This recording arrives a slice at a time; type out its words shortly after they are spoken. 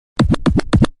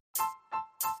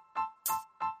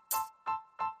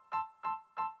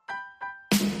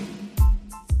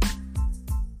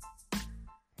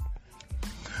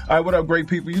All right, what up, great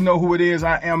people? You know who it is.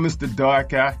 I am Mr.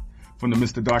 Dark Eye from the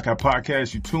Mr. Dark Eye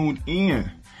podcast. You tuned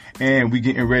in, and we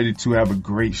getting ready to have a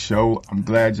great show. I'm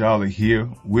glad y'all are here.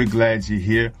 We're glad you're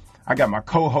here. I got my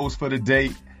co-host for the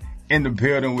day in the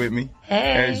building with me.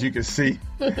 Hey. As you can see,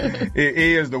 it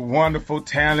is the wonderful,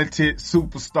 talented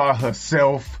superstar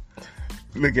herself.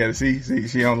 Look at it. See,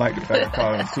 she don't like the fact I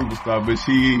call her a superstar, but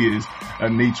she is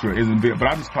Anitra, isn't it? But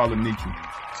I just call her Nitra.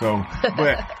 So,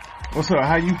 but what's up?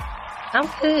 How you? I'm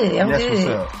good. I'm Yes, good. what's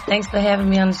up? Thanks for having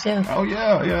me on the show. Oh,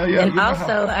 yeah. And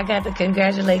also, I got to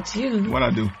congratulate you What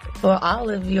I do? for all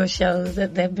of your shows.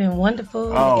 They've been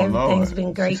wonderful. Oh, Everything's Lord.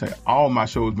 been great. She said, all my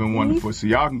shows been wonderful. So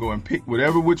y'all can go and pick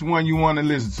which one you want to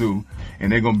listen to,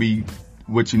 and they're going to be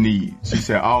what you need. She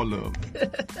said all of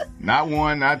them. Not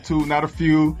one, not two, not a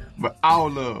few, but all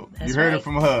of them. That's You heard right. it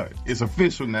from her. It's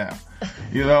official now.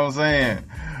 You know what I'm saying?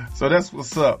 So that's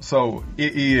what's up. So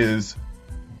it is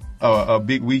a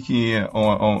big weekend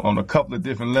on a couple of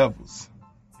different levels.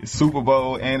 It's Super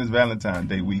Bowl and it's Valentine's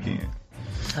Day weekend.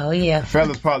 Oh, yeah.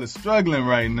 Fellas probably struggling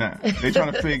right now. They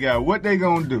trying to figure out what they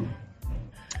gonna do.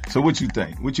 So what you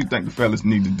think? What you think the fellas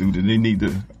need to do? Do they need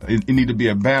to? It need to be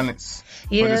a balance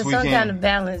for Yeah, this some weekend? kind of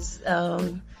balance.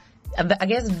 I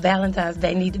guess Valentine's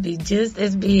Day need to be just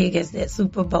as big as that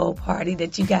Super Bowl party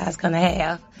that you guys gonna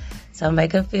have. So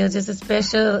make her feel just as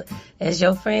special as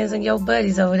your friends and your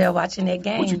buddies over there watching that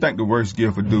game. What you think the worst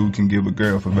gift a dude can give a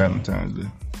girl for Valentine's Day?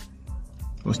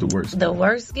 What's the worst? The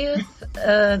worst gift?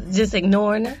 Just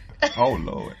ignoring her. Oh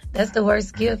Lord. That's the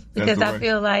worst gift. Because the I worst.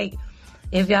 feel like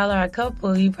if y'all are a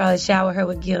couple, you probably shower her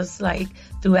with gifts like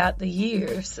throughout the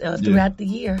years, throughout the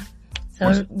year.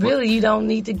 So really you don't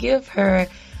need to give her,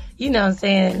 you know what I'm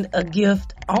saying, a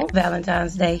gift on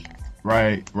Valentine's Day.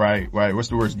 Right. What's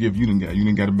the worst gift you done got? You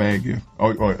done got a bad gift?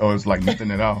 Or it's like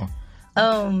nothing at all?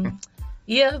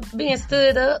 Yeah, being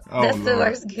stood up, Oh, that's the Lord.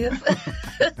 worst gift.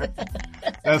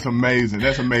 That's amazing.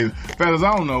 Fellas,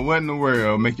 I don't know what in the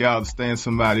world make y'all stand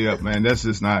somebody up, man. That's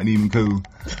just not even cool.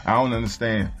 I don't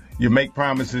understand. You make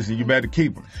promises and you better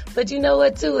keep them. But you know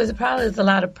what, too? It's probably a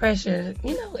lot of pressure.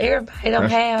 You know, everybody don't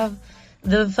have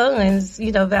the funds.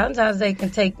 You know, Valentine's Day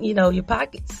can take, you know, your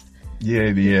pockets. Yeah.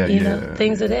 You know,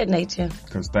 things of that nature.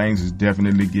 Because things is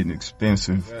definitely getting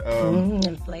expensive.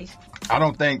 Inflation. I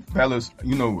don't think, fellas,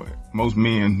 you know what? Most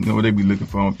men know what they be looking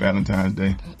for on Valentine's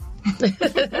Day.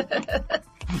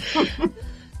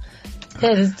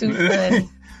 That is too funny.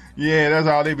 Yeah, that's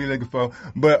all they be looking for.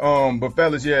 But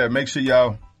fellas, yeah, make sure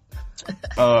y'all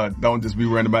don't just be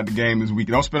worrying about the game this week.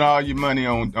 Don't spend all your money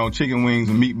on chicken wings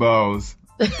and meatballs.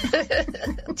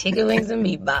 Chicken wings and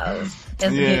meatballs.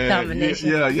 That's a good combination.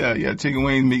 Yeah. Chicken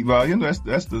wings, meatballs. You know,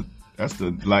 that's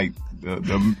the like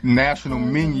the national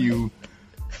menu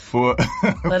for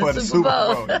the Super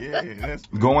Bowl. Yeah, that's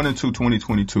going into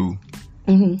 2022.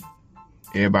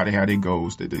 Everybody had their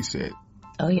goals that they set.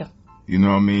 Oh yeah. You know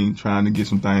what I mean? Trying to get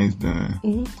some things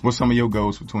done. What's some of your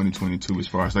goals for 2022 as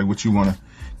far as like what you want to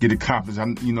get accomplished?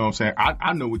 You know what I'm saying?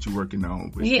 I know what you're working on,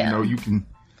 but you know, you can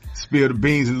spill the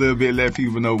beans a little bit, let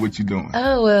people know what you're doing.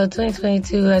 Oh, well,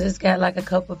 2022, I just got like a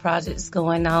couple of projects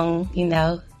going on, you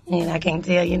know, and I can't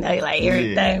tell, you know, like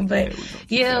everything, but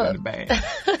yeah.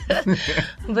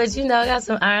 But, you know, I got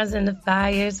some irons in the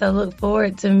fire, so look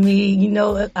forward to me. You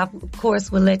know, I, of course,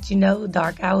 will let you know.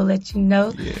 Dark Eye will let you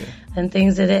know. Yeah. And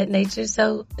things of that nature.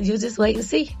 So you'll just wait and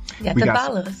see. You got to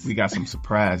follow us. We got some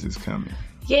surprises coming.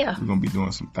 Yeah. We're going to be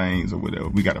doing some things or whatever.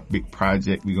 We got a big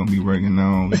project we're going to be working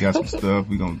on. We got some stuff.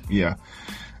 We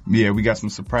got some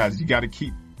surprises. You got to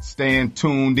keep staying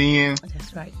tuned in.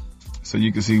 That's right. So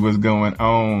you can see what's going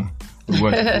on,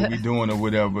 what we doing or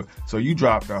whatever. So you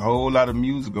dropped a whole lot of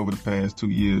music over the past 2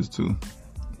 years too.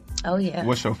 Oh yeah.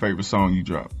 What's your favorite song you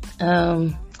dropped?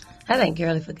 I think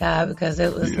Girly for God because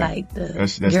it was like the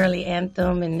That's girly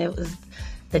anthem and it was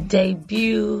the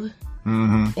debut.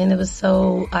 Mm-hmm. And it was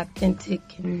so authentic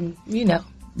and, you know.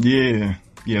 Yeah,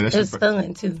 that's it was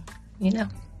fun too, you know.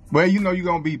 Well, you know you're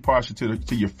going to be partial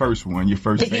to your first one, your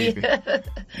first baby.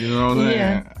 You know what I'm saying?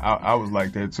 Yeah. I was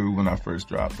like that too when I first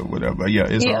dropped or whatever. Yeah,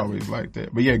 it's always like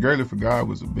that. But yeah, Girly for God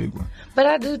was a big one. But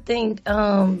I do think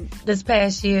this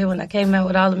past year when I came out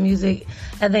with all the music,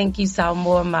 I think you saw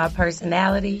more of my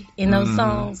personality in those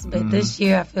songs. But this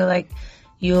year I feel like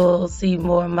you'll see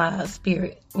more of my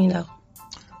spirit, you know,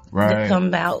 to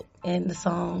come out in the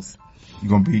songs. You're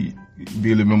going to be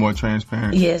a little bit more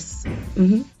transparent? Yes.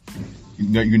 Mm-hmm.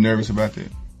 You nervous about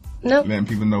that? No. Letting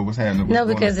people know what's happening? No,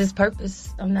 because it's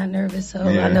purpose. I'm not nervous. So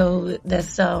I know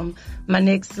that's my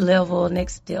next level,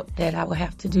 next step that I will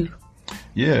have to do.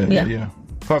 Yeah.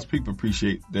 Plus, people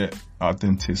appreciate that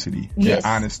authenticity, that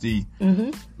honesty.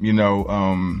 Mm-hmm. You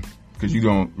know, because you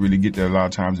don't really get that a lot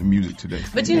of times in music today.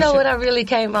 But you know what I really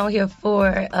came on here for,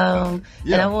 and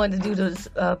I wanted to do this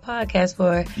podcast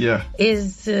for,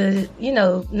 is to, you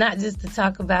know, not just to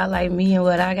talk about like me and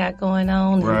what I got going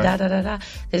on and da-da-da-da,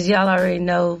 because y'all already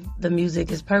know the music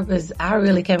is purpose. I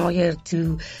really came on here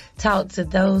to talk to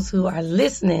those who are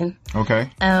listening.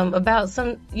 Okay. About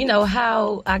some, you know,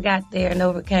 how I got there and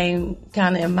overcame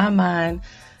kind of in my mind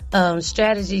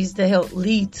strategies to help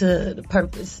lead to the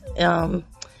purpose,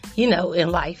 you know, in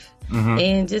life.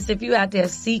 And just if you out there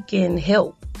seeking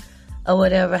help or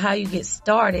whatever, how you get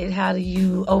started, how do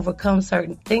you overcome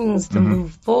certain things to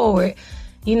move forward?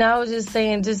 You know, I was just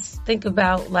saying, just think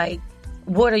about like,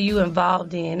 what are you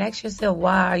involved in? Ask yourself,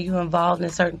 why are you involved in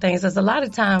certain things? Because a lot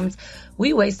of times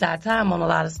we waste our time on a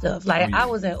lot of stuff. Like I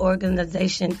was in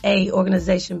organization A,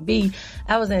 organization B.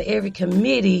 I was in every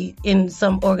committee in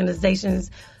some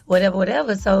organizations,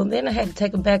 whatever. So then I had to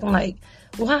take it back. I'm like,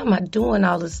 why am I doing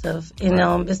all this stuff?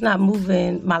 And it's not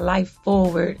moving my life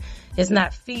forward. It's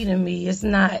not feeding me. It's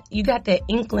not, you got that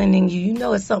inkling in you. You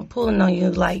know it's something pulling on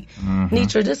you like,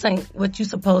 Nitra, this ain't what you're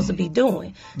supposed to be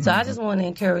doing. So I just want to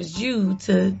encourage you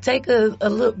to take a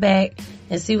look back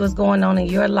and see what's going on in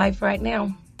your life right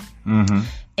now.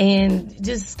 And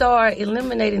just start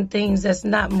eliminating things that's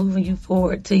not moving you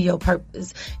forward to your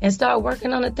purpose. And start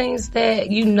working on the things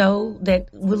that you know that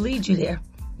will lead you there.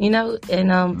 You know,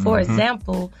 and for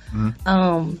example,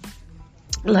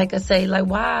 like I say, like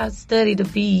why study to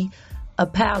be a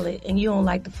pilot and you don't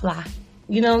like to fly?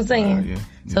 You know what I'm saying?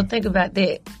 So think about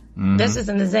that. That's just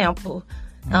an example.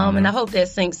 And I hope that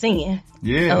sinks in.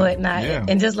 Or at night.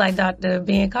 And just like Dr.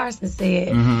 Ben Carson said,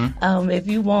 if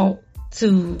you want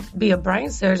to be a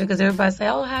brain surgeon, because everybody say,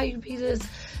 oh, how you be this?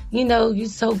 You know, you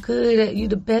so good at, you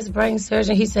the best brain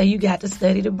surgeon. He said, you got to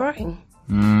study the brain.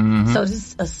 So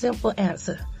just a simple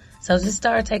answer. So just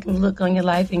start taking a look on your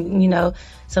life, and, you know,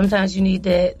 sometimes you need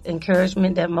that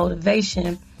encouragement, that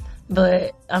motivation.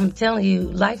 But I'm telling you,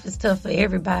 life is tough for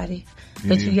everybody.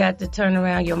 But you got to turn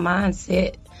around your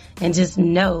mindset and just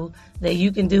know that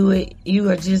you can do it. You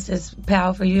are just as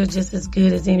powerful. You're just as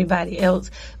good as anybody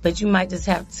else. But you might just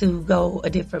have to go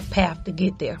a different path to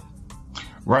get there.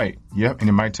 Right. Yep. And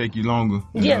it might take you longer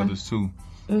than others too.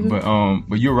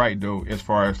 But you're right though, as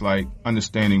far as like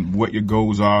understanding what your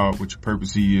goals are, what your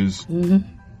purpose is,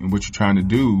 and what you're trying to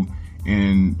do,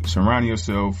 and surrounding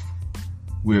yourself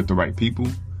with the right people,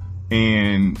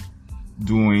 and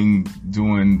doing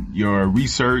your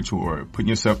research or putting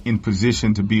yourself in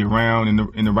position to be around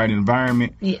in the right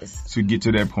environment. To get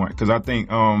to that point. Because I think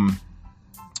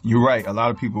you're right. A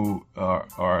lot of people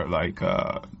are like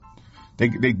they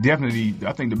definitely.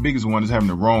 I think the biggest one is having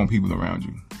the wrong people around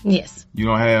you. You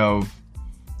don't have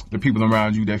the people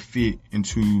around you that fit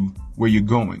into where you're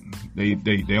going.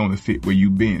 They only fit where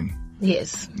you've been.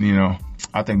 You know,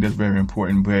 I think that's very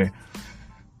important. But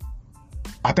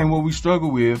I think what we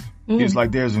struggle with is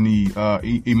like there's an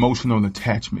emotional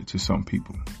attachment to some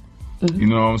people. You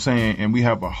know what I'm saying? And we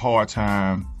have a hard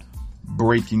time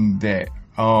breaking that.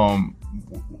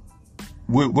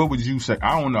 What would you say?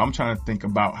 I don't know. I'm trying to think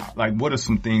about like what are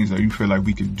some things that you feel like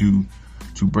we could do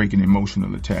to break an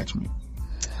emotional attachment?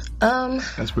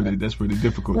 That's pretty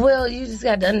difficult. Well, you just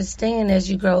got to understand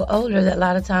as you grow older that a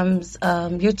lot of times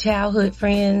your childhood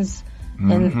friends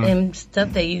and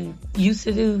stuff that you used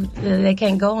to do, they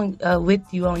can't go with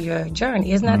you on your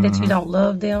journey. It's not that you don't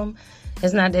love them.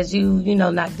 It's not that you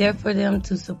know, not there for them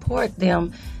to support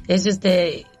them. It's just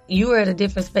that you are at a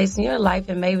different space in your life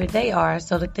and maybe they are.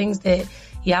 So the things that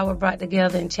y'all were brought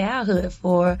together in childhood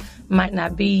for might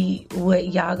not be what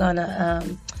y'all gonna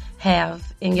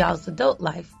have in y'all's adult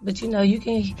life. But you know, you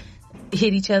can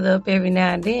hit each other up every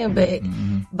now and then, but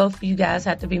both of you guys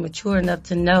have to be mature enough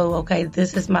to know, okay,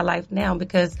 this is my life now.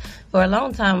 Because for a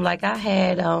long time, like I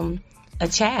had a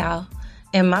child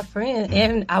and my friend,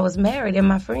 and I was married and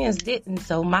my friends didn't.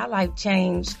 So my life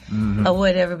changed or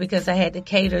whatever because I had to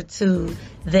cater to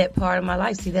that part of my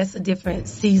life. See, that's a different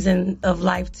season of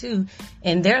life too.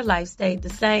 And their life stayed the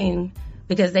same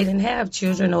because they didn't have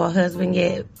children or a husband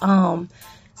yet.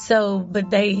 But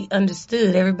they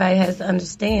understood. Everybody has to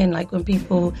understand, like when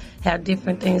people have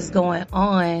different things going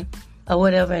on or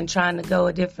whatever and trying to go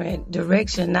a different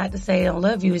direction, not to say they don't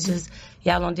love you, it's just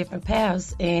y'all on different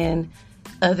paths and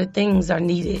other things are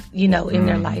needed, you know, in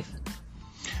their life.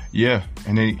 Yeah,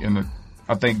 and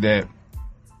I think that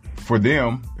for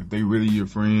them, if they really your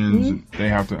friends, they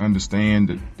have to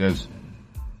understand that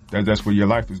that's where your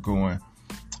life is going.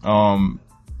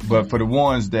 But for the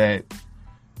ones that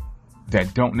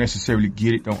don't necessarily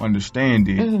get it, don't understand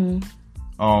it,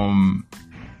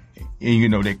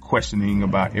 and they're questioning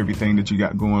about everything that you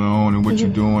got going on and what you're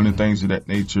doing and things of that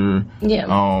nature. Yeah.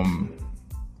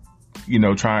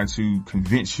 Trying to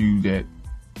convince you that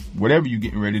whatever you're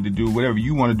getting ready to do, whatever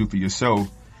you want to do for yourself,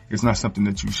 it's not something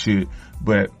that you should.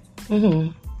 But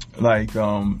do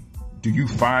you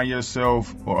find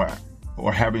yourself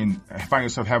find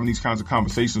yourself having these kinds of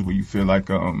conversations where you feel like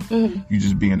you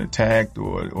just being attacked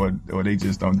or they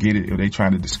just don't get it, or they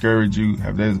trying to discourage you?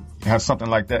 Have something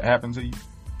like that happened to you?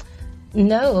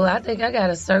 No, I think I got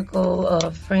a circle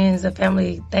of friends and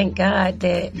family, thank God,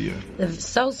 that they're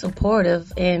so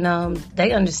supportive, and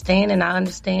they understand, and I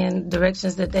understand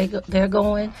directions that they're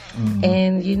going.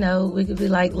 And, we could be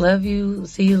like, love you,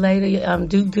 see you later,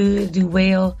 do good, do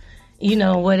well,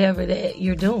 whatever that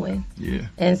you're doing. Yeah.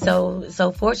 And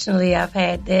so fortunately, I've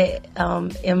had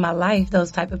that in my life,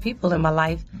 those type of people in my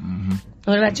life.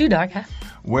 What about you, Dark?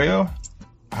 Well,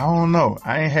 I don't know.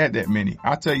 I ain't had that many.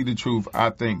 I'll tell you the truth. I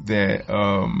think that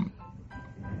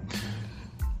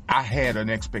I had an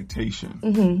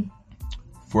expectation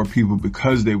for people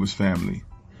because they was family.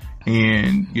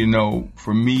 And,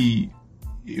 for me,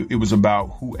 it was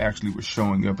about who actually was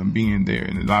showing up and being there.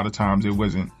 And a lot of times it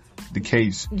wasn't the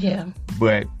case. Yeah.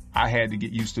 But I had to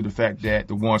get used to the fact that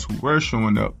the ones who were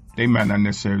showing up, they might not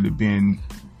necessarily have been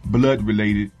blood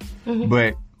related,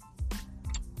 but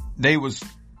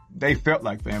they felt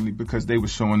like family because they were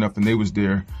showing up and they was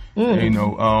there,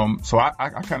 so I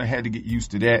kind of had to get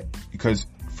used to that, because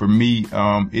for me,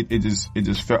 it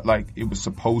just felt like it was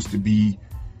supposed to be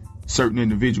certain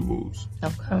individuals.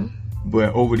 Okay.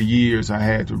 But over the years, I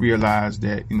had to realize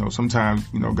that, sometimes,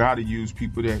 God will use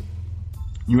people that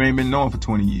you ain't been knowing for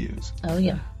 20 years. Oh,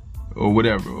 yeah. Or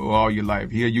whatever, or all your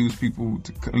life. He'll use people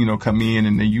to, come in,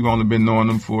 and then you've only been knowing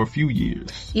them for a few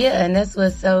years. Yeah, and that's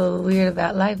what's so weird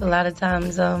about life. A lot of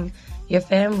times, your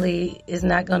family is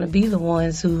not going to be the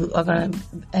ones who are going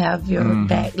to have your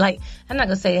back. Like, I'm not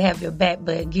going to say have your back,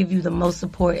 but give you the most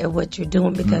support at what you're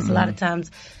doing, because a lot of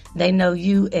times they know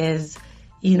you as,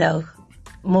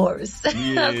 Morris.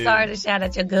 Yeah. I'm sorry to shout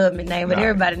out your government name, but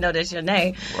everybody know that's your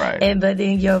name. Right. But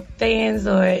then your fans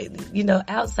or,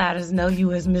 outsiders know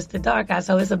you as Mr. Dark Eye.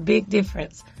 So it's a big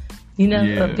difference,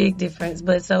 a big difference.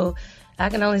 But so I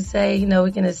can only say,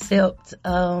 we can accept,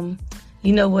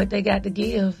 what they got to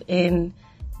give. And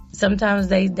sometimes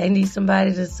they need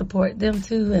somebody to support them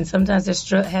too. And sometimes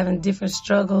they're having different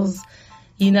struggles,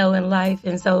 in life.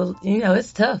 And so,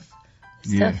 it's tough.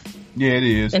 Yeah, it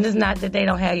is. And it's not that they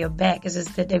don't have your back. It's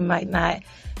just that they might not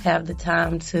have the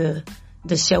time to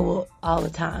show up all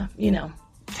the time,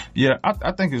 Yeah,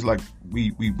 I think it's like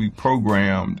we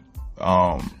programmed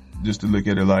just to look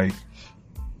at it like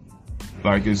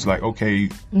it's like, okay,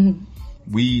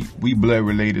 we blood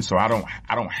related, so I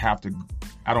don't have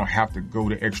to go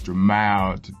the extra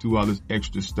mile to do all this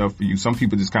extra stuff for you. Some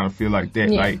people just kind of feel like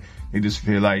that, like they just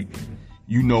feel like,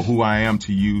 who I am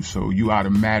to you, so you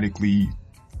automatically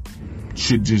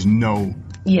should just know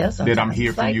that I'm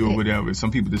here for you or whatever.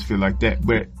 Some people just feel like that,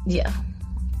 but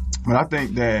I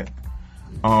think that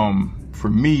for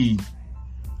me,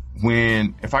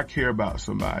 if I care about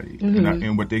somebody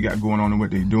and what they got going on and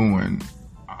what they're doing,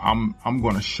 I'm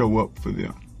going to show up for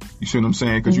them. You see what I'm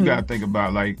saying? Because you got to think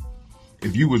about, like,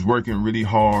 if you was working really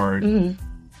hard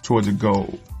towards a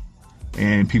goal,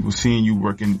 and people seeing you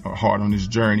working hard on this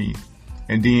journey,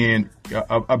 and then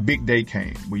a big day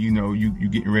came where, you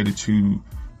getting ready to,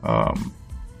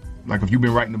 like if you've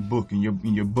been writing a book and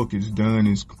your book is done,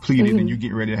 is completed, and you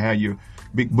getting ready to have your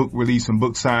big book release and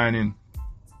book signing,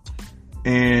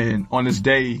 and on this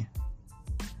day,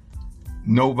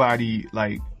 nobody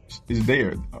is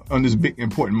there on this big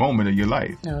important moment of your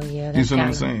life. Oh yeah, you see what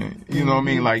I'm saying? You know what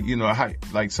I mean?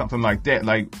 Like something like that.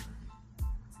 Like,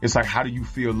 it's like, how do you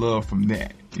feel love from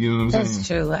that? You know what I'm saying? That's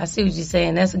true. I see what you're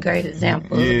saying. That's a great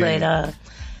example. But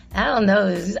I don't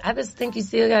know. I just think you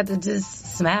still got to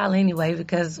just smile anyway,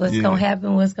 because what's going to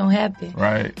happen,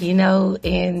 Right.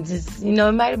 And just,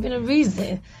 it might have been a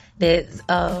reason that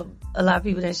a lot of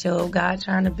people that show God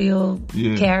trying to build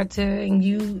character in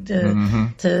you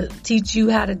to teach you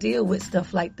how to deal with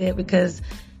stuff like that, because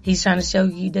He's trying to show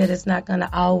you that it's not going to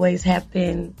always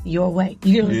happen your way.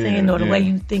 You know what I'm saying? Or the way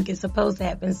you think it's supposed to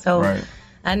happen. So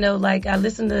I know, I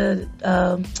listen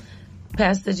to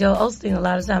Pastor Joel Osteen a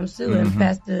lot of times too, and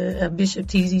Pastor Bishop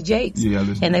T.Z. Jakes.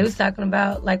 And they was talking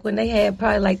about when they had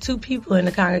probably 2 people in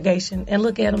the congregation, and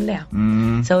look at them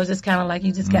now. So it's just kind of like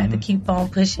you just got to keep on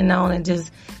pushing on and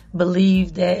just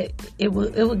believe that it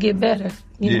will get better.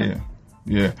 You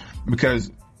know?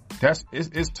 Because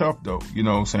it's tough though, you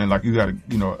know what I'm saying? Like, you got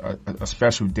a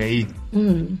special day,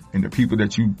 and the people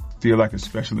that you feel like is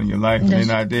special in your life, they're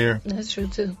not there. That's true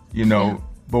too.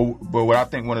 But what I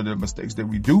think one of the mistakes that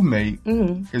we do make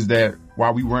is that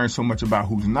while we worry so much about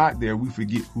who's not there, we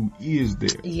forget who is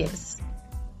there. Yes.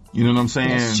 You know what I'm saying?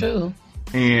 That's true.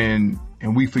 And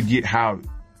we forget how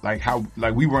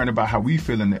we worrying about how we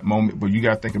feel in that moment, but you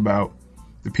got to think about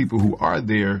the people who are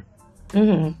there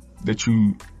that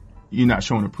you're not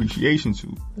showing appreciation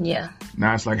to. Yeah.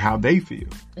 Now it's like how they feel.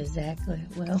 Exactly.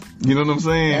 Well, you know what I'm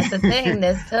saying? That's the thing.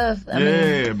 That's tough. I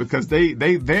mean, because they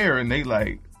there and they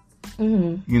like,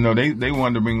 you know, they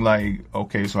wondering like,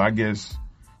 okay, so I guess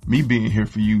me being here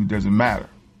for you doesn't matter.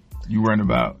 You worrying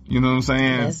about, you know what I'm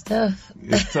saying? That's tough.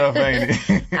 It's tough, ain't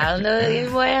it? I don't know any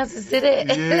more answers to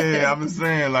that. Yeah, I'm just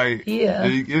saying, like,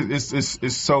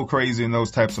 it's so crazy in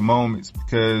those types of moments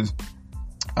because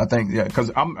I think,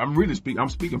 because I'm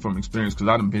speaking from experience because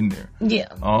I done been there.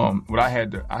 Yeah. What I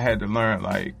had to learn,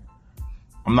 like,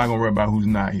 I'm not gonna worry about who's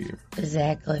not here.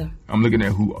 Exactly. I'm looking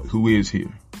at who is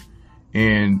here,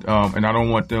 and I don't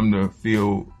want them to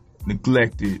feel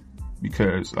neglected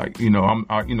because, like, you know,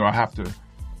 I have to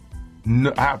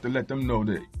let them know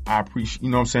that I appreciate, you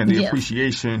know what I'm saying, the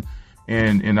appreciation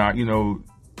and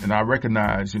I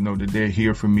recognize, you know, that they're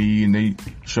here for me and they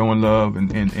showing love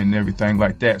and everything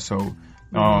like that. So,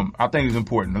 I think it's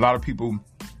important. A lot of people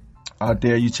out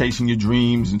there, you chasing your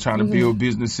dreams and trying to build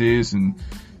businesses and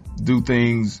do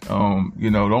things. You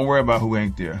know, don't worry about who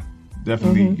ain't there.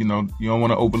 Definitely, you know, you don't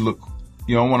want to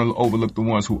overlook the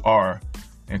ones who are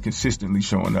and consistently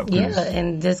showing up. Yeah,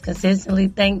 and just consistently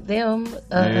thank them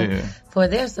for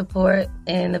their support.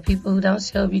 And the people who don't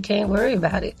show up, you can't worry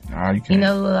about it. Nah, you can't. You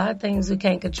know, a lot of things we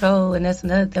can't control, and that's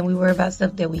another thing. We worry about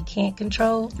stuff that we can't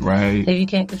control. Right. If you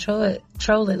can't control it,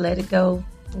 let it go,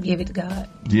 give it to God.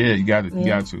 Yeah, you got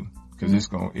to, because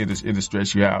it'll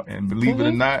stress you out. And believe it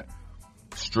or not,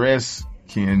 stress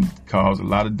can cause a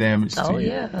lot of damage to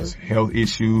you. Health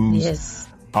issues,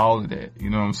 all of that. You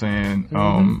know what I'm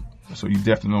saying? So you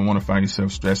definitely don't want to find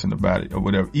yourself stressing about it or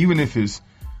whatever. Even if it's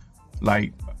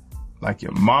like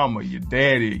your mama, your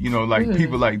daddy, you know, like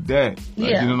people like that. Like,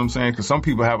 you know what I'm saying? Because some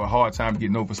people have a hard time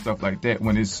getting over stuff like that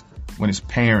when it's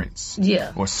parents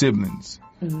or siblings.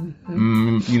 You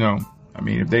know, I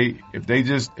mean, if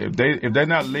they're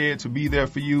not led to be there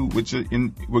for you,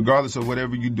 regardless of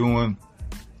whatever you're doing,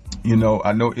 you know,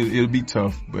 I know it'll be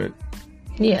tough, but.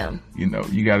 Yeah. You know,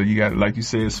 you gotta, like you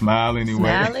said, smile anyway.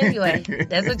 Smile anyway.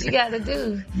 That's what you gotta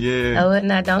do. Yeah.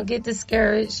 Now don't get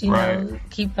discouraged. You know,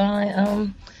 keep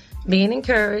on being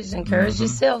encouraged. Encourage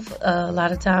yourself a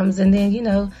lot of times, and then you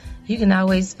know you can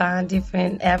always find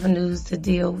different avenues to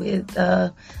deal with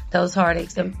those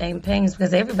heartaches and pains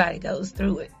because everybody goes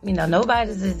through it. You know,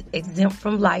 nobody's exempt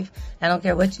from life. I don't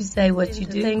care what you say, what you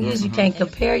do. The thing is, you can't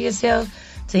compare yourself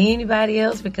to anybody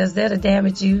else because that'll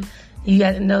damage you. You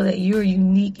got to know that you're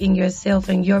unique in yourself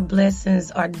and your blessings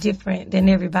are different than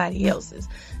everybody else's.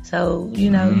 So,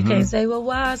 you know, you can't say, well,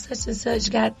 why such and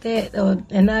such got that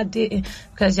and I didn't,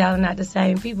 because y'all are not the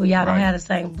same people. Y'all don't have the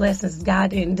same blessings. God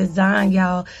didn't design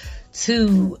y'all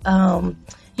to,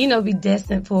 you know, be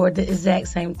destined for the exact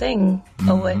same thing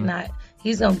or whatnot.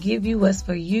 He's going to give you what's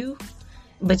for you,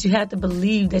 but you have to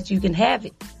believe that you can have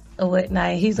it or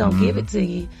whatnot. He's going to give it to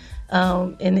you.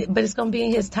 But it's going to be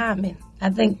in his timing. I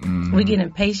think we get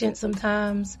impatient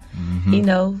sometimes, you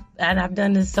know, and I've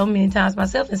done this so many times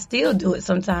myself and still do it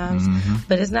sometimes,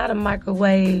 but it's not a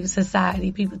microwave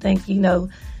society. People think, you know,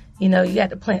 you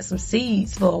got to plant some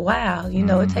seeds for a while. You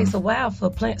know, it takes a while for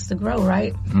plants to grow,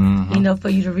 right? You know, for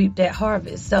you to reap that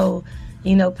harvest. So,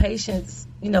 you know, patience,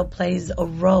 you know, plays a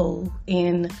role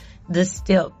in the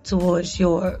step towards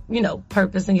your, you know,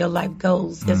 purpose and your life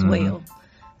goals as well.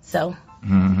 So.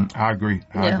 I agree.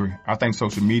 I think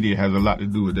social media has a lot to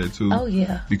do with that too. Oh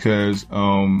yeah. Because,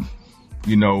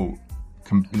 you know,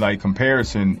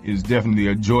 comparison is definitely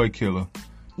a joy killer.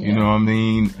 Yeah. You know what I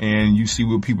mean? And you see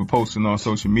what people posting on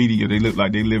social media, they look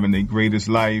like they living their greatest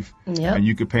life. Yep. And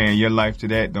you comparing your life to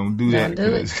that. Don't do that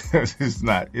because it's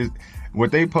not.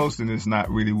 What they posting is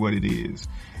not really what it is.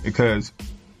 Because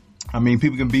I mean,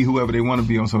 people can be whoever they want to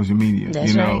be on social media.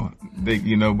 That's right.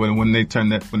 But when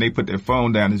they put their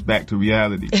phone down, it's back to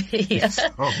reality.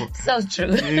 So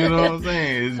true. You know what I'm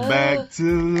saying? It's back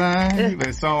to life.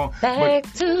 That song.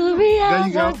 Back to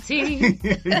reality.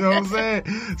 You know what I'm saying?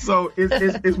 So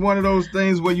it's one of those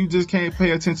things where you just can't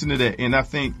pay attention to that. And I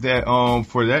think that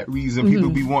for that reason,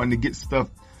 people be wanting to get stuff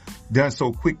done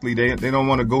so quickly. They don't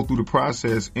want to go through the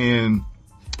process and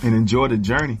enjoy the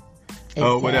journey.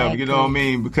 Or whatever, you know what I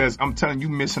mean? Because I'm telling you,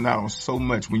 missing out on so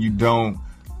much when you don't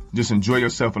just enjoy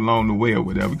yourself along the way or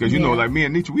whatever. Because, you know, like me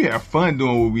and Nietzsche, we have fun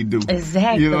doing what we do.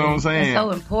 Exactly. You know what I'm saying? It's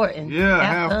so important.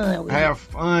 Yeah, have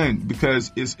fun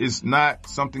because it's not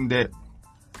something that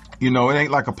You know, it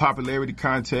ain't like a popularity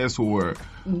contest or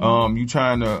you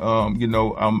trying to,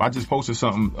 I just posted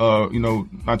something,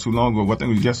 not too long ago. I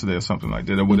think it was yesterday or something like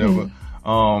that or whatever.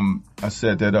 I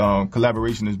said that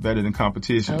collaboration is better than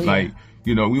competition. Oh, yeah. Like,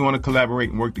 we want to collaborate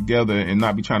and work together and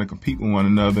not be trying to compete with one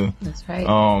another. That's right.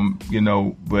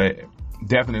 But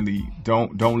definitely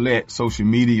don't let social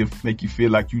media make you feel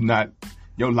like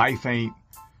your life ain't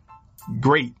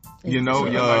great.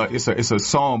 It's a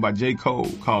song by J. Cole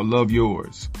called "Love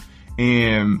Yours,"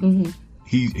 and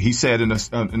he said in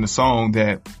the song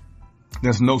that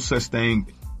there's no such thing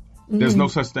as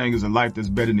a life that's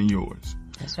better than yours.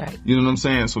 That's right. You know what I'm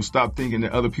saying? So stop thinking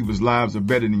that other people's lives are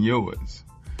better than yours.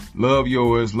 Love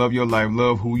yours, love your life,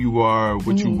 love who you are,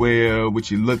 what you wear,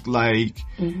 what you look like,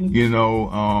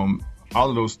 all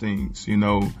of those things,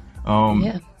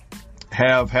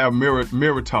 Have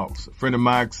mirror talks. A friend of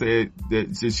mine said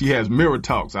that she has mirror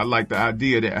talks. I like the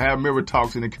idea that have mirror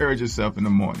talks and encourage yourself in the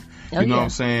morning. What I'm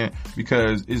saying?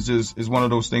 Because it's one of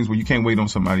those things where you can't wait on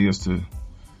somebody else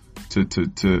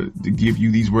to give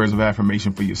you these words of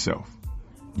affirmation for yourself.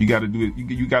 You got to do it.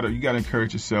 You got to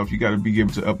encourage yourself. You got to be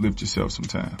able to uplift yourself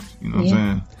sometimes. You know what I'm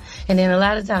saying? And then a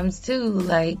lot of times too,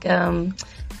 like,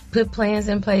 put plans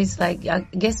in place. Like, I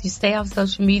guess you stay off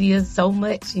social media so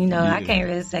much, I can't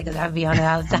really say because I be on it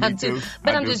all the time too.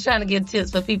 But I'm just trying to give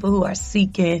tips for people who are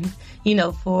seeking,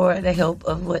 for the help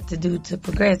of what to do to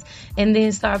progress. And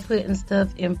then start putting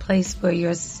stuff in place for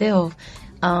yourself.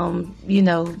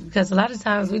 Because a lot of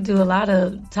times we do a lot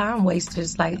of time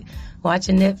wasters, like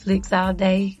watching Netflix all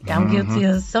day. I'm guilty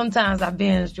of, sometimes I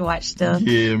binge watch stuff.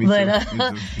 Yeah, me but, too. Me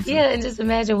too. Yeah, and just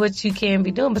imagine what you can be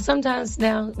doing. But sometimes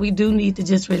now we do need to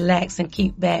just relax and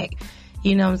keep back.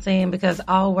 You know what I'm saying? Because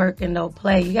all work and no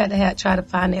play. You got to try to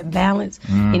find that balance.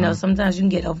 Sometimes you can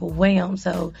get overwhelmed.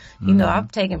 So,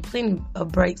 I've taken plenty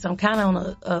of breaks. I'm kind of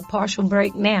on a partial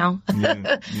break now.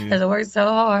 Because I worked so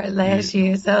hard last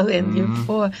year, and the year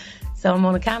before. So I'm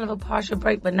on a kind of a partial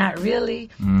break, but not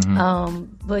really.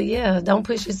 But yeah, don't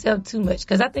push yourself too much.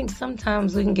 Because I think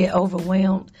sometimes we can get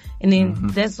overwhelmed. And then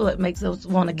that's what makes us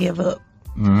want to give up.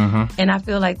 And I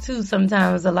feel like too,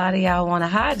 sometimes a lot of y'all want to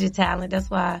hide your talent. That's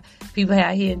why people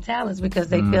have hidden talents, because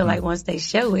they feel like once they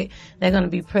show it, they're going to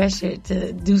be pressured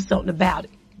to do something about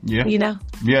it. Yeah. Yeah.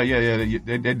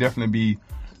 They definitely be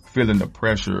feeling the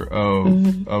pressure of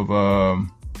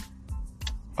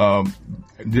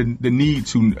the need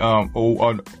to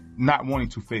or not wanting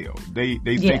to fail. They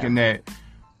thinking that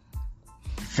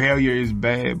failure is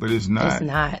bad, but it's not. It's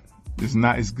not. It's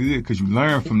not. It's good because you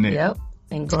learn from that. Yep.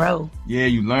 And grow. Yeah,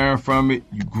 you learn from it,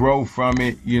 you grow from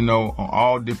it, on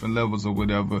all different levels or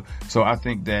whatever. So I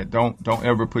think that don't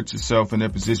ever put yourself in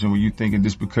that position where you're thinking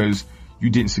just because you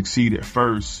didn't succeed at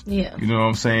first. Yeah. You know what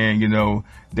I'm saying?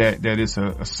 That it's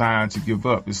a sign to give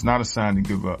up. It's not a sign to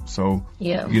give up. So,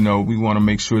 we want to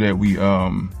make sure that we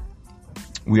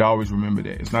always remember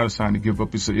that. It's not a sign to give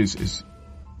up. It's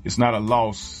not a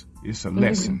loss. It's a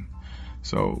lesson.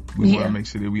 So we want to make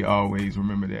sure that we always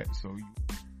remember that. So.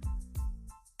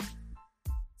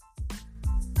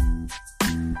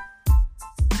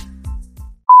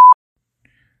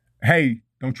 Hey,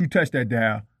 don't you touch that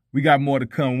dial. We got more to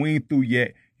come. We ain't through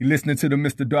yet. You're listening to the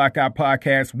Mr. Dark Eye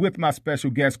Podcast with my special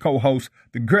guest co-host,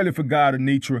 the girly for God,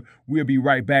 Anitra. We'll be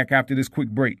right back after this quick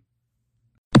break.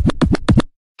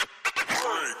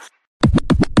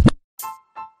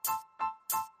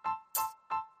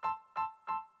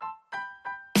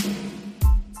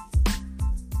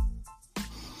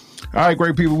 All right,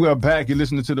 great people, we are back. You're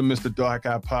listening to the Mr. Dark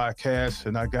Eye Podcast,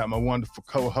 and I got my wonderful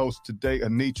co-host today,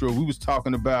 Anitra. We was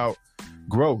talking about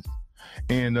growth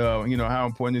and, how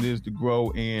important it is to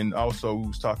grow, and also we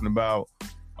was talking about,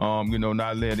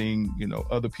 not letting,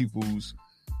 other people's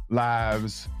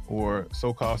lives or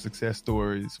so-called success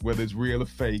stories, whether it's real or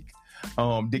fake,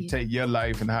 dictate your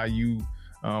life and how you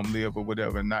live or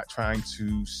whatever, and not trying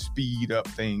to speed up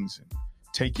things and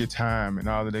take your time and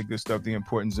all of that good stuff, the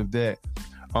importance of that.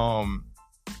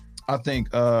 I think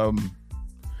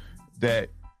that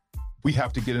we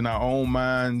have to get in our own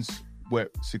minds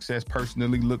what success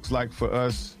personally looks like for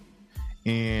us,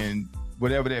 and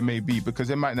whatever that may be, because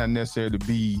it might not necessarily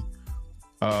be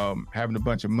having a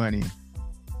bunch of money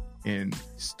and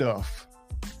stuff.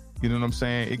 You know what I'm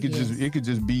saying? It could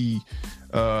just be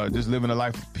just living a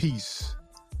life of peace.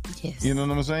 Yes. You know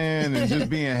what I'm saying? And just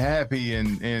being happy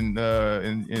and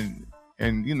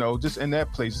just in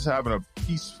that place, just having a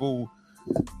peaceful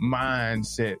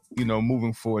mindset,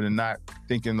 moving forward, and not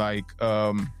thinking like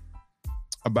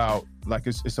about like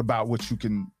it's about what you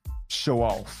can show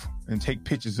off and take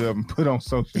pictures of and put on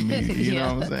social media. You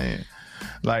know what I'm saying?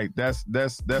 Like that's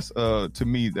to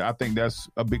me, I think that's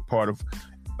a big part of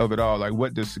of it all, like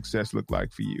what does success look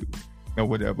like for you? Or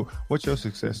whatever. What's your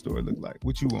success story look like?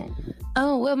 What you want?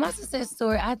 Oh, well, my success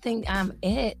story, I think I'm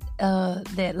at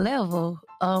that level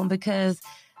because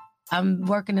I'm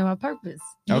working in my purpose.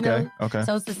 You know? Okay.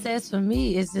 So success for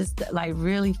me is just like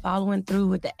really following through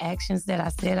with the actions that I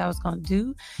said I was going to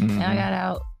do. Mm-hmm. And I got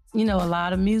out, a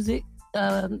lot of music,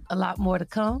 a lot more to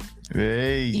come.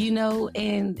 Hey.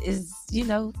 And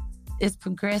it's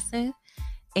progressing.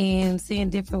 And seeing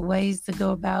different ways to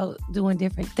go about doing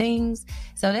different things.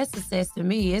 So that's success to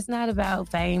me. It's not about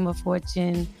fame or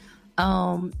fortune.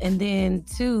 And then,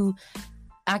 two,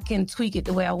 I can tweak it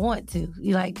the way I want to.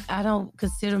 Like, I don't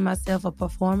consider myself a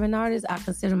performing artist. I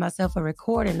consider myself a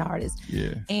recording artist.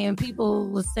 Yeah. And people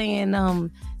were saying,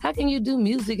 how can you do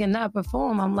music and not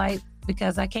perform? I'm like,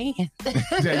 because I can.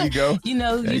 There you go. You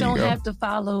don't have to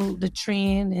follow the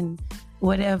trend and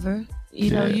whatever.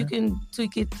 You can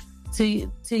tweak it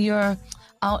to your,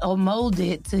 or mold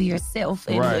it to yourself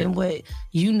and what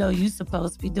you're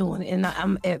supposed to be doing. And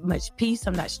I'm at much peace.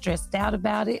 I'm not stressed out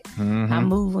about it. Mm-hmm. I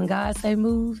move when God say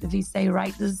move. If he say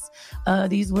write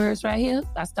these words right here,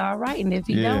 I start writing. If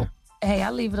he don't, hey, I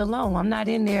leave it alone. I'm not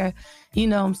in there,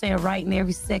 writing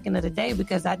every second of the day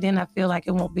because then I feel like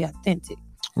it won't be authentic.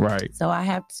 Right. So I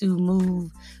have to move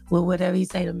with whatever he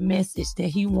say, the message that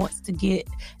he wants to get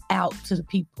out to the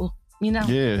people,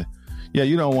 Yeah. Yeah,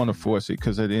 you don't want to force it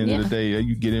because at the end of the day,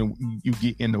 you get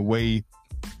in the way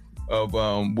of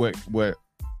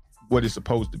what it's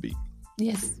supposed to be.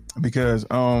 Yes. Because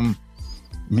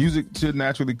music should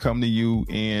naturally come to you,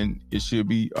 and it should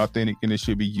be authentic, and it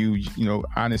should be you.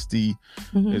 Honesty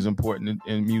is important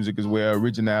in music as well.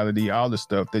 Originality, all the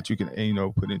stuff that you can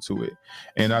put into it.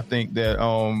 And I think that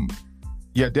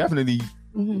definitely,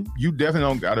 you definitely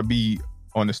don't got to be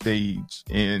on the stage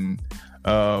and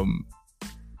on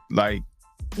a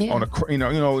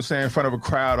say in front of a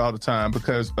crowd all the time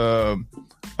because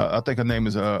I think her name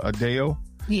is Adele.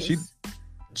 Yes.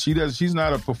 She's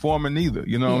not a performer neither,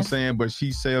 what I'm saying, but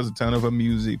she sells a ton of her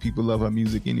music. People love her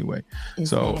music anyway.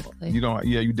 Exactly. So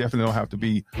you definitely don't have to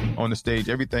be on the stage.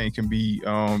 Everything can be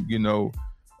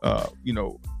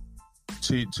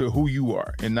to who you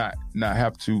are and not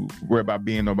have to worry about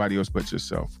being nobody else but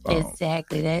yourself.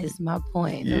 Exactly. That is my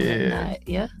point. Yeah.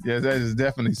 Yeah, that is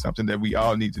definitely something that we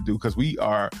all need to do because we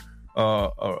are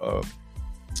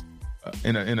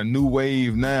in a new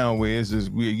wave now where it's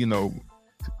just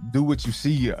do what you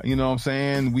see. You know what I'm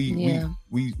saying? We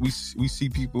see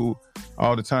people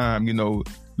all the time,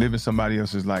 living somebody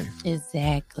else's life.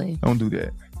 Exactly. Don't do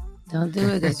that. Don't do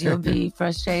it because you'll be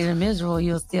frustrated and miserable.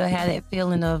 You'll still have that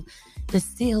feeling of the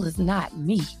still is not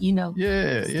me,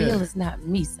 Yeah, still is not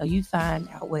me. So you find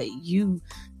out what you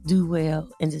do well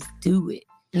and just do it,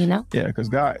 Yeah, because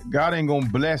God ain't gonna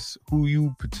bless who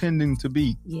you pretending to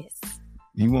be. Yes.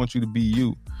 He wants you to be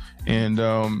you, and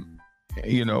and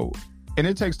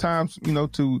it takes time,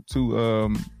 to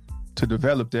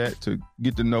develop that, to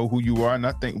get to know who you are. And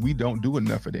I think we don't do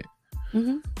enough of that.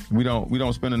 Mm-hmm. We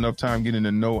don't spend enough time getting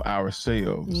to know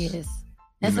ourselves. Yes.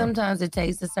 And sometimes it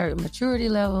takes a certain maturity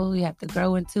level. You have to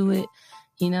grow into it.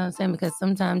 You know what I'm saying? Because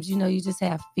sometimes, you just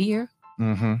have fear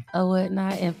or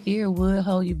whatnot, and fear would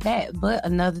hold you back. But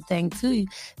another thing, too,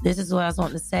 this is what I was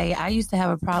wanting to say. I used to have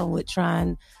a problem with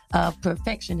trying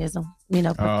perfectionism.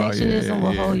 Perfectionism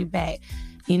will hold you back.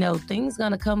 Things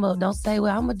gonna come up. Don't say,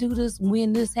 well, I'm gonna do this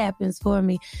when this happens for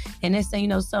me. And next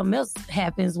thing something else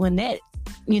happens when that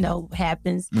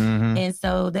happens. And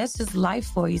so that's just life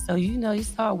for you. So, you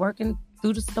start working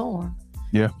through the storm.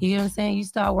 Yeah. You know what I'm saying? You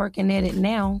start working at it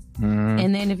now.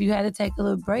 And then if you had to take a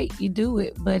little break, you do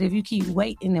it. But if you keep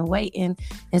waiting and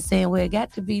saying, well, it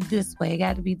got to be this way, it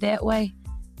got to be that way,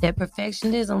 that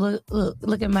perfectionism,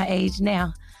 look at my age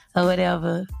now or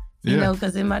whatever.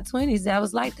 Because in my 20s, I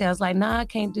was like that. I was like, nah, I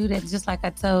can't do that. Just like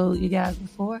I told you guys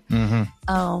before.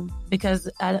 Because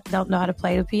I don't know how to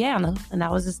play the piano. And I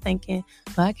was just thinking,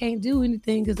 well, I can't do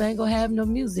anything because I ain't going to have no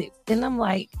music. And I'm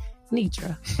like,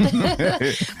 Nitra.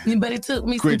 But it took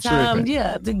me some time,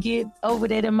 to get over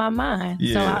that in my mind.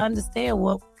 Yeah. So I understand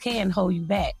what can hold you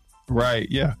back. Right,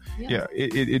 yeah.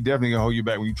 It definitely can hold you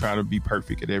back when you try to be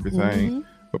perfect at everything.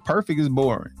 But perfect is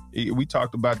boring. We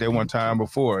talked about that one time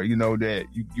before, that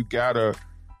you gotta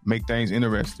make things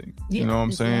interesting. You know what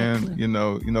I'm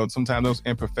saying? Sometimes those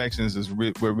imperfections is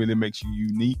what really makes you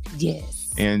unique.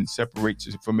 Yes. And separates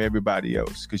you from everybody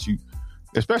else. Because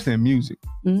especially in music,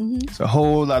 it's a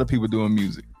whole lot of people doing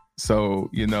music. So,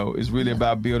 it's really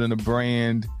about building a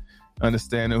brand,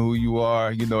 understanding who you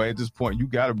are. You know, at this point, you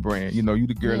got a brand. You know, you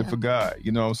the girl for God.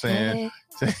 You know what I'm saying?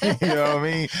 You know what I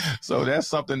mean? So that's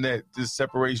something that just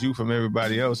separates you from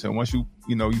everybody else. And once you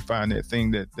find that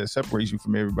thing that separates you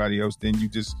from everybody else, then you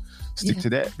just stick to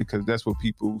that, because that's what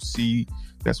people see.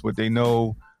 That's what they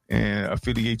know and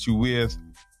affiliate you with.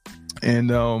 And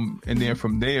then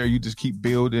from there, you just keep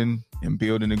building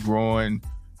and growing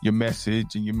your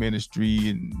message and your ministry,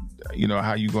 and you know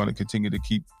how you're going to continue to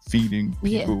keep feeding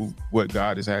people what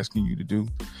God is asking you to do.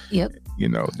 Yep. You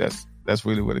know, that's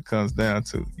really what it comes down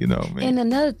to. You know what I mean? And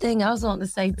another thing I was wanting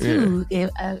to say too. You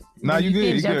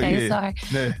good. Okay, sorry.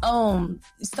 Yeah.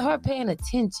 Start paying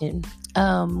attention.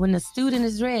 When the student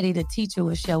is ready, the teacher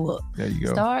will show up. There you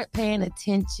go. Start paying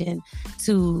attention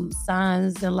to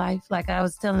signs in life. Like I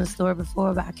was telling a story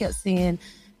before, but I kept seeing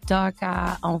Dark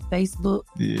Eye on Facebook.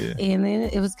 Yeah. And then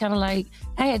it was kind of like,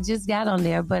 I had just got on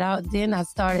there, but then I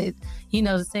started,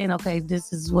 saying, okay,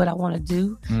 this is what I want to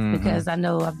do, because I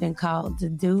know I've been called to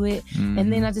do it.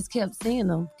 And then I just kept seeing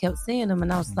them.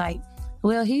 And I was like,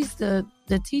 well, he's the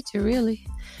teacher, really.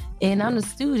 And I'm the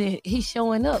student. He's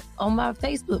showing up on my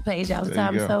Facebook page all the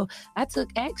time. So I took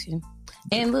action.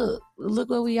 And look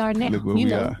where we are now. Look where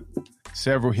we are.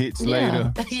 Several hits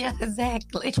later. Yeah,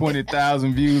 exactly.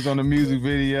 20,000 views on the music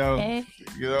video.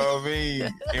 You know what I mean?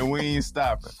 And we ain't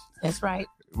stopping. That's right.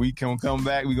 We can come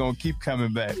back. We're going to keep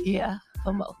coming back. Yeah,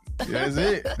 for more. That's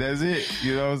it.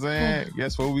 You know what I'm saying?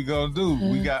 Guess what we going to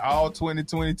do? We got all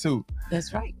 2022.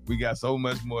 That's right. We got so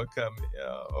much more coming.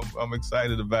 I'm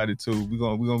excited about it too. We're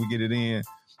gonna get it in.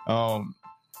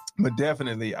 But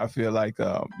definitely, I feel like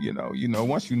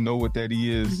once you know what that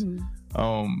is,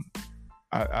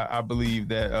 I believe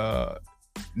that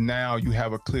now you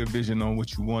have a clear vision on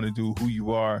what you want to do, who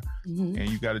you are, and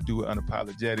you got to do it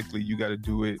unapologetically. You got to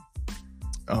do it.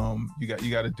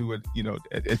 You got to do it.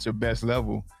 At your best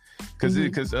level, because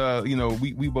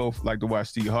we both like to watch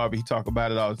Steve Harvey. He talk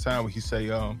about it all the time. When he say,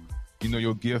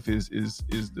 your gift is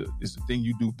the thing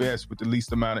you do best with the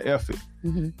least amount of effort.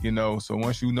 So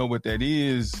once you know what that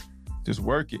is, just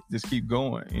work it, just keep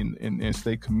going and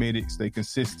stay committed, stay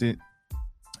consistent,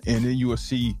 and then you will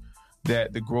see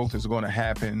that the growth is going to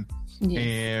happen.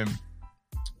 And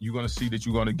you're going to see that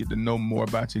you're going to get to know more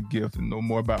about your gift and know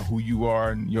more about who you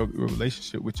are and your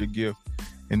relationship with your gift.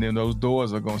 And then those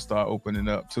doors are going to start opening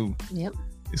up too. Yep.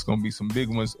 It's going to be some big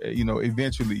ones,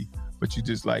 eventually, but you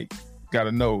just got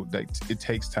to know that it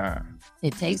takes time.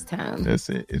 It takes time. That's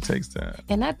it. It takes time.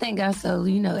 And I think also,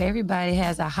 everybody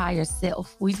has a higher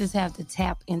self. We just have to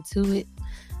tap into it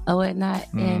or whatnot.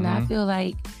 And I feel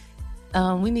like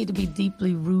we need to be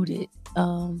deeply rooted.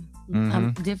 I'm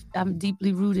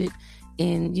deeply rooted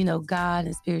in, God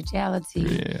and spirituality.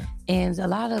 Yeah. And a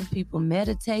lot of people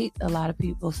meditate. A lot of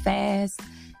people fast.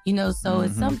 So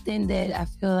it's something that I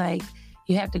feel like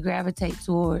you have to gravitate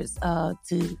towards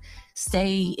to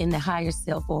stay in the higher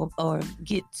self or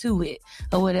get to it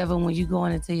or whatever when you're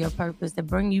going into your purpose, to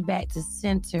bring you back to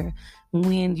center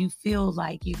when you feel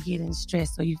like you're getting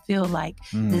stressed or you feel like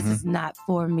this is not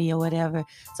for me or whatever.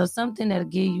 So something that'll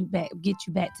get you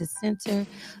back to center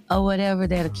or whatever,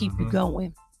 that'll keep you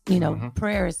going.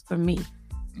 Prayer is for me.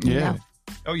 Yeah.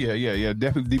 Oh, yeah.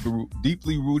 Definitely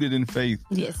deeply rooted in faith.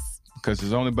 Yes. Because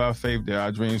it's only by faith that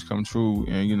our dreams come true.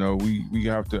 And, we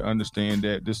have to understand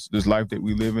that this life that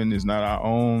we live in is not our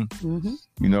own.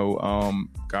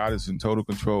 God is in total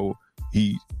control.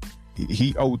 He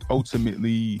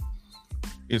ultimately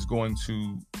is going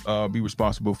to be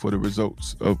responsible for the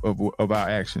results of our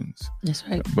actions. That's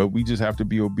right. But we just have to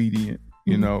be obedient,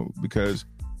 because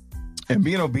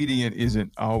being obedient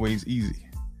isn't always easy.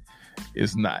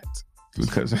 It's not.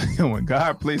 Because when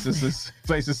God places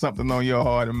something on your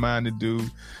heart and mind to do,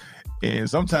 and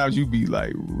sometimes you be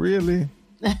like, really?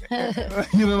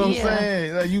 You know what I'm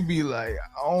saying? Like, you be like,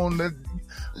 on that.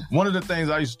 One of the things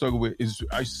I used to struggle with is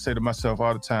I used to say to myself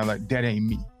all the time, like, that ain't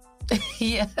me.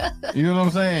 Yeah. You know what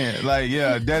I'm saying? Like,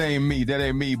 yeah, that ain't me.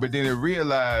 But then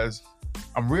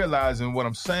I'm realizing what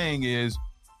I'm saying is,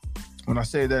 when I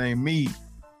say that ain't me,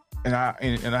 and I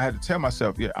had to tell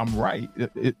myself, yeah, I'm right.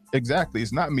 Exactly.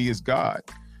 It's not me, it's God.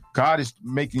 God is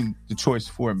making the choice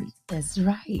for me. That's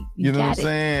right. You know what I'm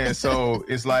saying? So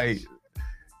it's like,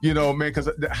 man,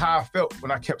 because how I felt when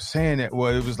I kept saying that, it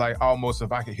was like almost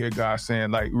if I could hear God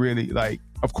saying, like, really, like,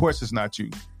 of course it's not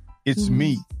you. It's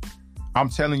me. I'm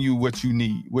telling you what you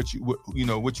need, what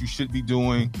you should be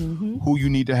doing, who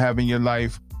you need to have in your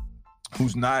life,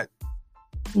 who's not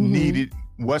needed,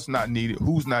 what's not needed,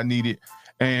 who's not needed.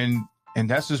 And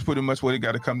that's just pretty much what it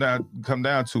got to come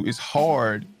down to. It's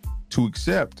hard to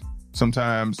accept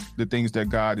sometimes the things that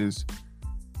God is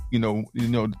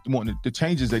want the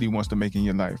changes that he wants to make in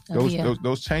your life.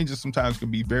 Those changes sometimes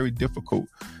can be very difficult.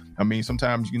 I mean,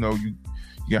 sometimes, you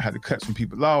gotta have to cut some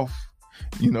people off.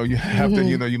 You have to,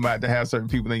 you might have to have certain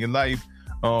people in your life.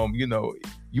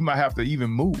 You might have to even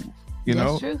move.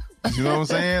 That's true. You know what I'm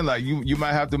saying? Like you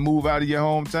might have to move out of your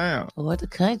hometown or the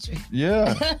country.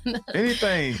 Yeah,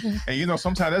 anything. And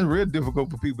sometimes that's real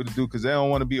difficult for people to do because they don't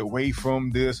want to be away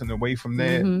from this and away from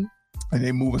that. Mm-hmm. And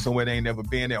they moving somewhere they ain't never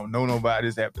been. They don't know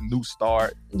nobody. They have a new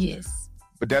start. Yes.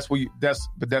 But that's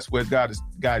where God is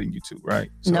guiding you to, right?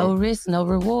 So, no risk, no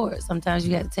reward. Sometimes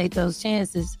you got to take those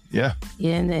chances. Yeah.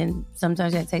 And then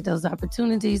sometimes you got to take those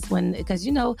opportunities because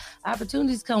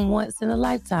opportunities come once in a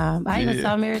lifetime. I even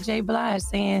saw Mary J. Blige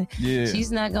saying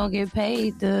she's not gonna get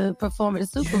paid to perform at the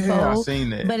Super Bowl. I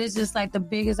seen that. But it's just like the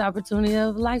biggest opportunity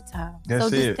of a lifetime. So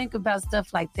just think about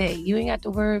stuff like that. You ain't got to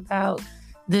worry about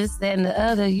this, that, and the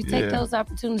other. You take those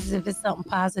opportunities if it's something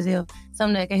positive,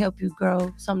 something that can help you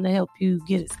grow, something to help you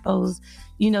get exposed,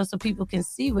 so people can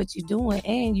see what you're doing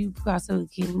and you also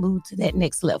can move to that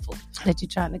next level that you're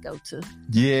trying to go to.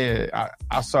 Yeah,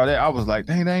 I saw that. I was like,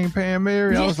 dang, they ain't paying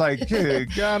Mary. I was like,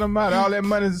 good God Almighty, all that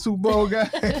money the Super Bowl guy.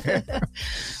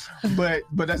 but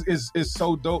it's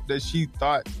so dope that she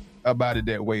thought about it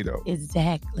that way, though.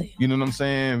 Exactly. You know what I'm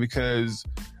saying? Because,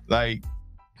 like,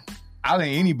 I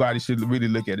think anybody should really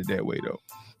look at it that way, though.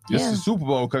 It's the Super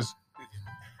Bowl because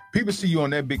people see you on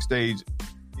that big stage.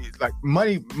 Like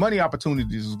money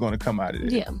opportunities is going to come out of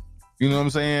it. Yeah. You know what I'm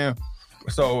saying?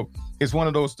 So it's one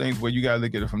of those things where you got to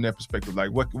look at it from that perspective.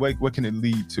 Like what can it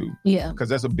lead to? Yeah. Because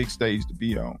that's a big stage to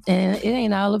be on. And it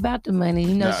ain't all about the money.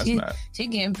 She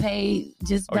getting paid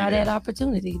just by that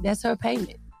opportunity. That's her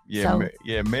payment.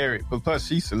 Yeah, Mary. But plus,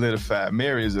 she's solidified.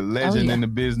 Mary is a legend in the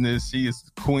business. She is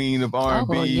the queen of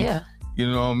R&B. Oh, yeah. You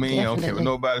know what I mean? Definitely. I don't care what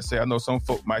nobody say. I know some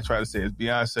folk might try to say it's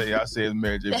Beyonce. I say it's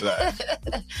Mary J. Blige.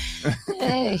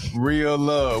 Hey. Real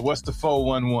love. What's the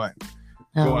 411?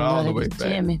 Going all the way back.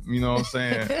 Jamming. You know what I'm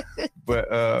saying? But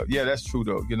that's true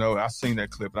though. I seen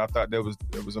that clip and I thought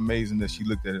it was amazing that she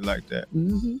looked at it like that.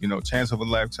 Mm-hmm. Chance of a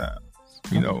lifetime.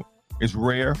 It's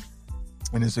rare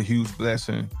and it's a huge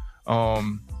blessing.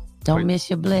 Don't miss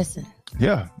your blessing.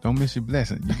 Yeah, don't miss your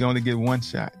blessing. You can only get one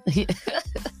shot.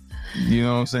 You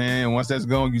know what I'm saying? Once that's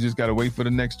gone, you just got to wait for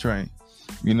the next train.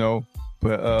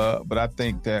 But I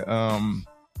think that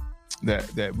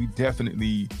that we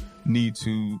definitely need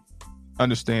to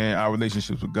understand our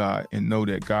relationships with God and know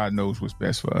that God knows what's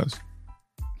best for us.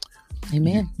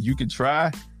 Amen. You can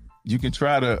try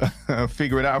to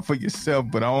figure it out for yourself,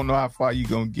 but I don't know how far you're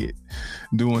going to get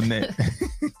doing that.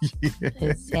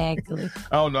 Exactly.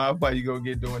 I don't know how far you're going to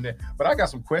get doing that. But I got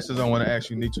some questions I want to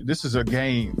ask you, Nitra. This is a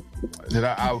game that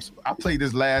I played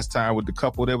this last time with the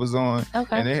couple that was on,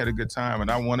 and they had a good time.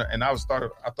 And I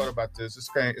thought about this.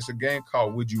 It's a game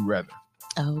called Would You Rather.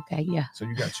 Oh, okay, yeah. So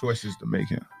you got choices to make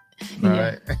here. All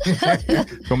right.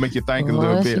 Gonna make you think a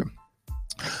little bit.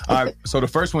 All right, so the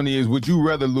first one is, would you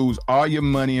rather lose all your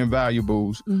money and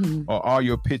valuables or all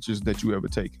your pictures that you ever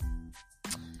taken?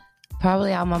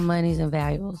 Probably all my monies and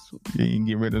valuables. Yeah, you can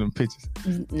get rid of them pictures.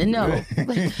 No,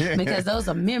 because those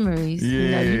are memories.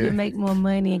 Yeah. You can make more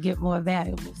money and get more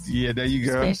valuables. Yeah, there you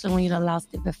go. Especially when you done lost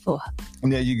it before.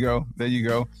 There you go.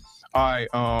 All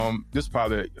right, this is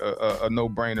probably a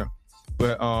no-brainer,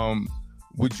 but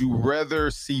would you rather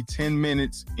see 10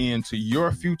 minutes into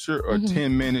your future or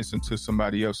 10 minutes into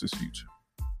somebody else's future?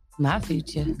 My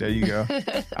future. There you go.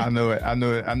 I know it. I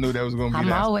knew that was going to be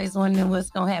I'm always wondering what's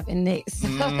going to happen next.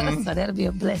 So that'll be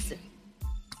a blessing.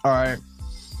 All right.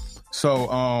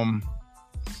 So,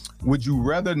 would you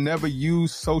rather never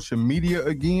use social media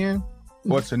again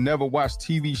or to never watch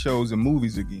TV shows and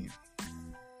movies again?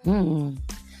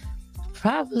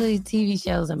 Probably TV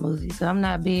shows and movies. So I'm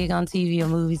not big on TV or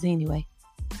movies anyway.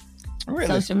 Really?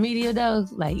 Social media though,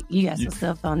 like you got some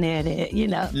stuff on there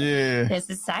that, that's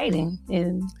exciting.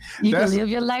 And you can live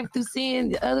your life through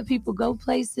seeing other people go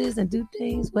places and do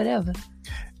things, whatever.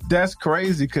 That's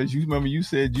crazy because you remember you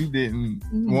said you didn't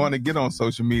want to get on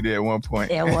social media at one point.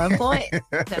 At one point,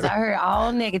 because I heard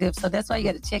all negative. So that's why you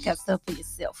got to check out stuff for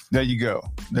yourself. There you go.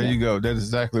 You go. That's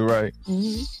exactly right.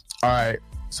 Mm-hmm. All right.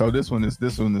 So this one is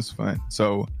fun.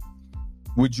 So,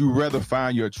 would you rather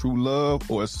find your true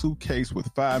love or a suitcase with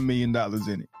 $5 million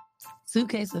in it?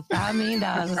 Suitcase with $5 million,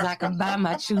 I can buy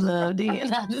my true love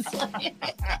then. I'm just like,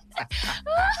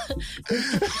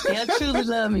 they'll truly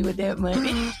love me with that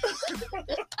money.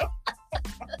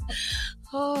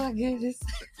 Oh my goodness.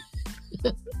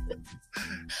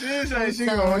 She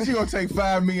gonna take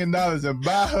 $5 million and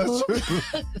buy her true.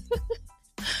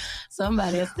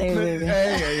 Somebody will stay with me.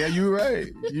 Hey,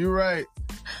 you're right.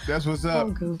 That's what's up.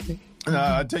 I'm goofy.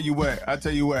 I tell you what. I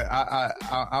feel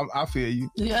you.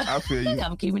 Yeah. I feel you.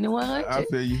 I'm keeping it 100. I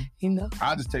feel you. You know.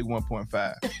 I'll just take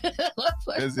 1.5.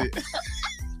 That's it.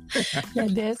 Yeah,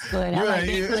 that's good. I like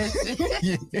that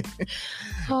question.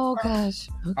 Oh gosh.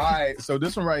 Okay. All right. So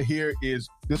this one right here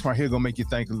gonna make you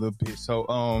think a little bit. So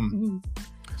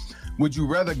would you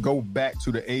rather go back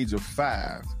to the age of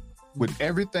 5 with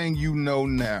everything you know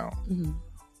now,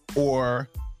 or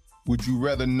would you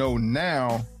rather know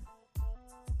now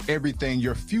everything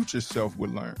your future self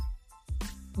would learn?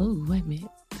 Ooh, wait a minute.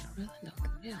 I really know.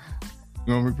 Yeah.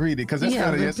 You want to repeat it? Because it's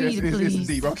kind of it's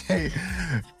deep.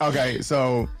 Okay.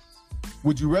 So,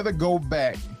 would you rather go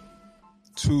back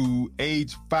to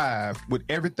age 5 with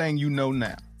everything you know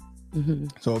now?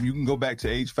 So, if you can go back to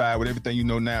age 5 with everything you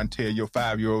know now and tell your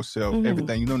 5-year-old self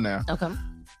everything you know now. Okay.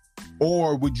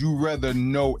 Or would you rather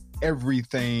know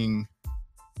everything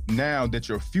now that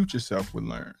your future self would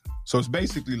learn? So it's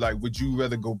basically like, would you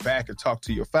rather go back and talk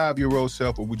to your 5-year-old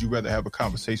self, or would you rather have a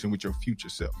conversation with your future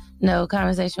self? No,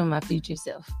 conversation with my future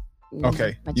self.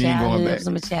 Okay. My you ain't going back. Was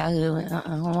my childhood. I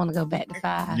don't want to go back to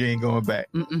 5. You ain't going back.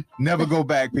 Never go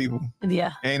back, people.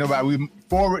 Yeah. Ain't nobody. We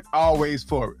forward, always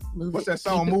forward. What's that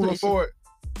song? Moving Forward?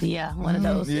 Yeah, one of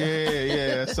those.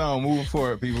 Yeah, that song, Moving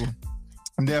Forward, people.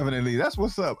 Definitely. That's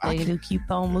what's up. They do keep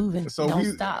on moving. So don't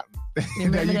stop.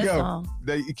 There you go.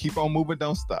 You keep on moving,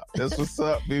 don't stop. That's what's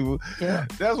up, people. Yeah.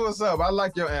 That's what's up. I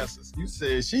like your answers. You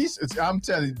said I'm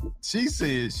telling you, she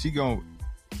said she gonna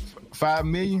 5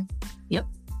 million. Yep.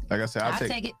 Like I said, I'll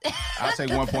take it. I'll take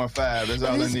 1.5. That's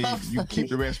all I need. You keep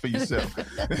the rest for yourself.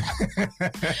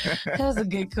 That's a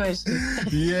good question.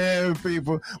 Yeah,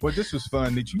 people. Well, this was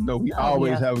fun. That we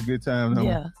always have a good time. Though.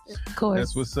 Yeah, of course.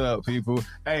 That's what's up, people.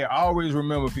 Hey, always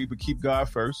remember, people, keep God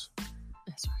first.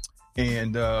 That's right.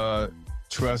 And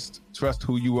trust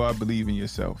who you are. Believe in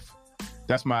yourself.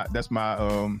 That's my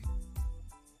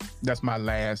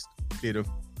last bit of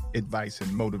advice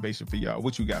and motivation for y'all.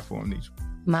 What you got for them, Nisha?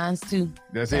 Mine's too.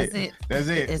 That's it.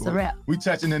 It's a wrap. We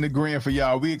touching and agreeing for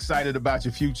y'all. We excited about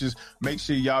your futures. Make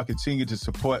sure y'all continue to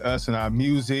support us and our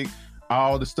music,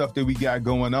 all the stuff that we got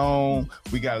going on.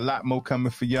 We got a lot more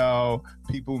coming for y'all.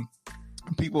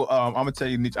 People, I'm gonna tell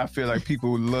you, Niche, I feel like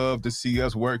people love to see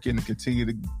us working and continue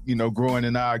to, growing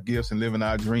in our gifts and living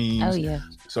our dreams. Oh yeah.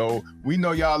 So we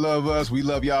know y'all love us. We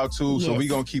love y'all too. Yes. So we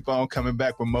gonna keep on coming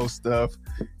back with more stuff.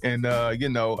 And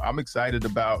I'm excited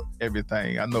about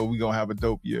everything. I know we gonna have a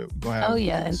dope year. We're gonna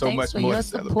have and so much more to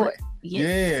celebrate.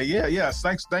 Yes.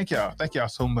 Thank y'all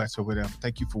so much or whatever.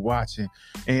 Thank you for watching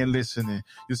and listening.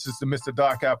 This is the Mr.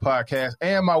 Dark Out Podcast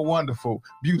and my wonderful,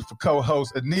 beautiful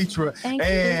co-host Anitra. Thank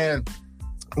you.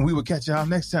 We will catch y'all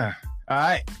next time. All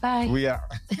right. Bye. We out.